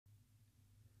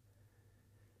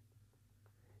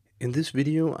In this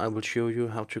video, I will show you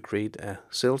how to create a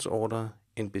sales order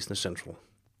in Business Central.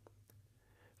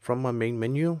 From my main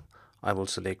menu, I will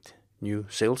select New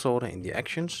Sales Order in the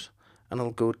Actions, and I'll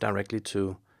go directly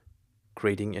to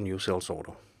creating a new sales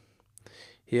order.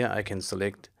 Here I can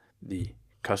select the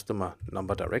customer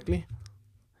number directly,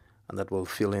 and that will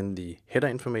fill in the header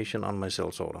information on my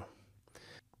sales order.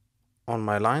 On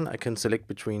my line, I can select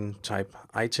between type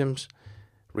items,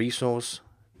 resource,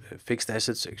 fixed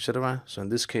assets, etc. So in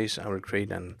this case, I will create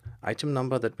an item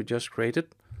number that we just created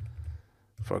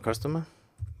for a customer,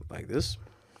 like this.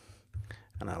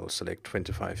 And I will select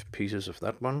 25 pieces of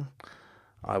that one.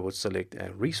 I would select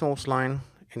a resource line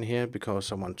in here because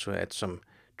I want to add some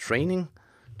training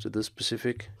to this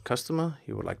specific customer.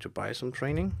 He would like to buy some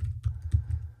training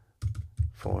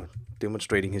for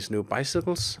demonstrating his new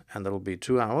bicycles, and that will be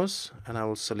 2 hours. And I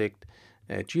will select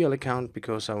a GL account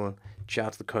because I will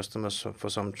charge the customers for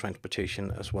some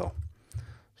transportation as well.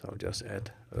 So I'll just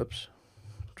add,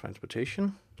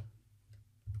 transportation.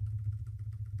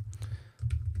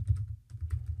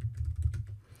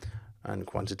 And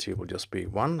quantity will just be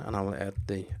 1, and I will add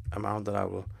the amount that I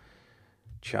will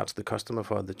charge the customer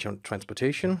for the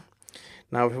transportation.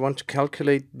 Now, if I want to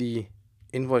calculate the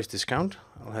invoice discount,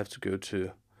 I'll have to go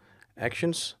to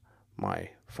Actions, My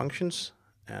Functions,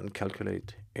 and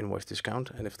calculate invoice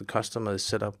discount. And if the customer is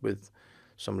set up with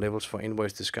some levels for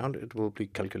invoice discount, it will be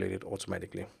calculated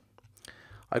automatically.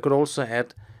 I could also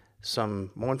add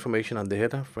some more information on the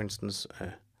header, for instance,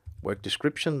 a work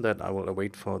description that I will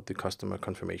await for the customer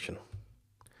confirmation.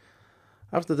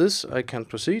 After this, I can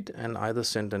proceed and either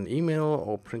send an email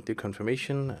or print the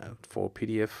confirmation for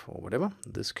PDF or whatever.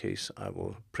 In this case, I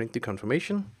will print the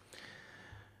confirmation.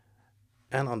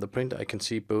 And on the print, I can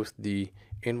see both the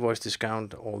invoice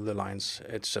discount, all the lines,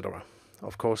 etc.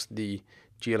 Of course, the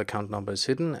GL account number is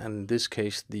hidden, and in this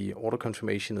case, the order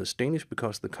confirmation is Danish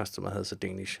because the customer has a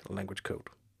Danish language code.